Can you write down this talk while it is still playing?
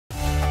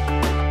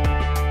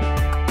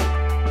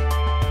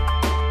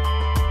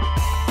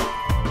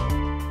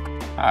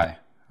Hi,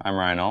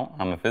 I'm Ault.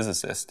 I'm a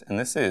physicist, and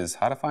this is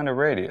how to find a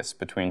radius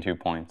between 2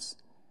 points.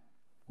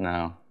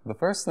 Now, the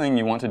first thing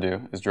you want to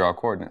do is draw a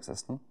coordinate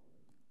system.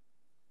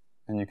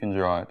 And you can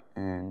draw it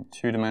in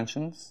 2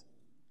 dimensions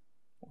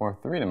or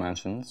 3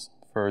 dimensions.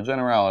 For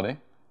generality,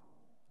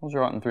 we'll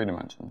draw it in 3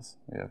 dimensions.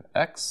 We have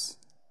x,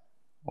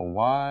 a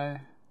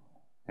y,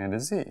 and a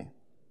z.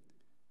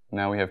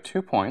 Now we have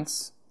 2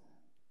 points.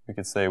 We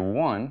could say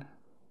 1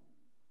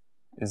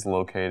 is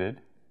located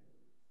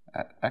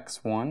at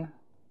x1,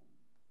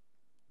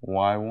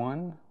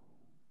 y1,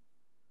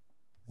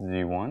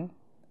 z1,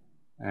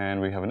 and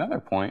we have another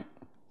point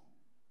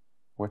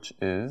which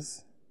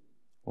is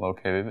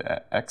located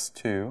at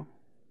x2,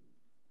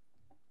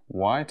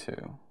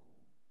 y2,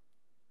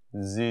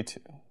 z2.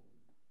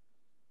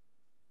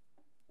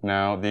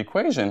 Now the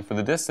equation for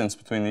the distance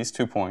between these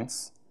 2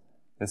 points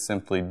is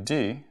simply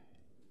d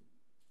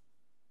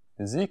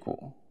is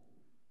equal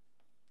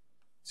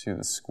to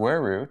the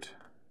square root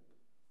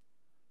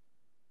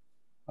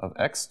of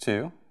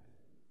x2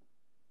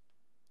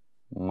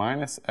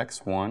 minus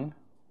x1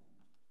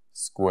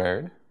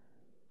 squared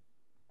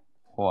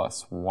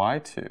plus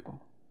y2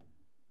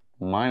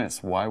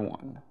 minus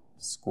y1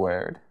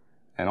 squared,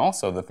 and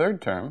also the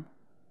third term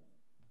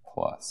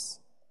plus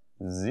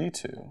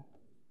z2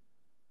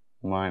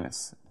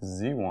 minus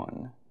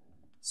z1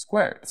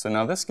 squared. So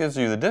now this gives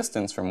you the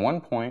distance from one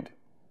point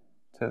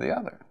to the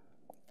other.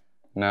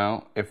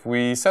 Now, if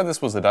we said this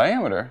was a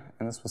diameter,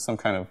 and this was some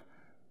kind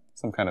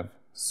of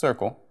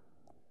circle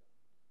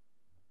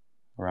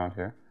around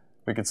here,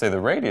 we could say the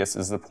radius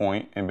is the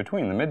point in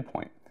between, the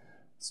midpoint.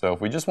 So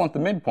if we just want the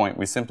midpoint,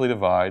 we simply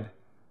divide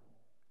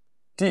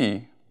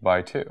d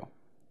by 2.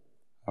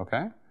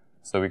 Okay?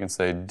 So we can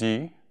say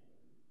d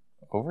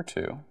over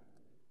 2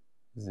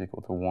 is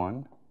equal to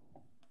 1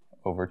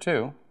 over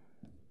 2,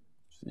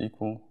 which is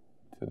equal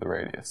to the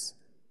radius.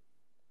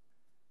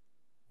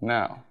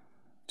 Now,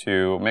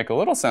 to make a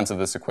little sense of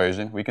this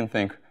equation, we can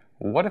think,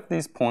 what if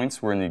these points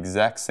were in the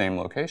exact same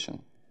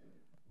location?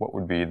 What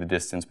would be the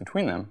distance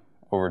between them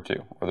over 2,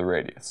 or the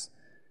radius?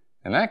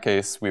 In that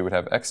case, we would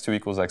have x2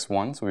 equals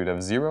x1, so we would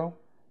have 0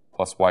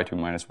 plus y2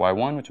 minus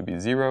y1, which would be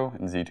 0,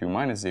 and z2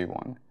 minus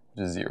z1,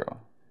 which is 0.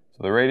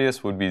 So the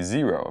radius would be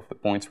 0 if the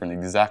points were in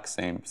the exact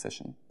same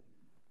position.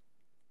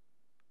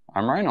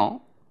 I'm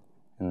Ault,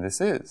 and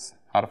this is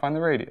how to find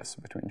the radius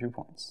between 2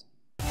 points.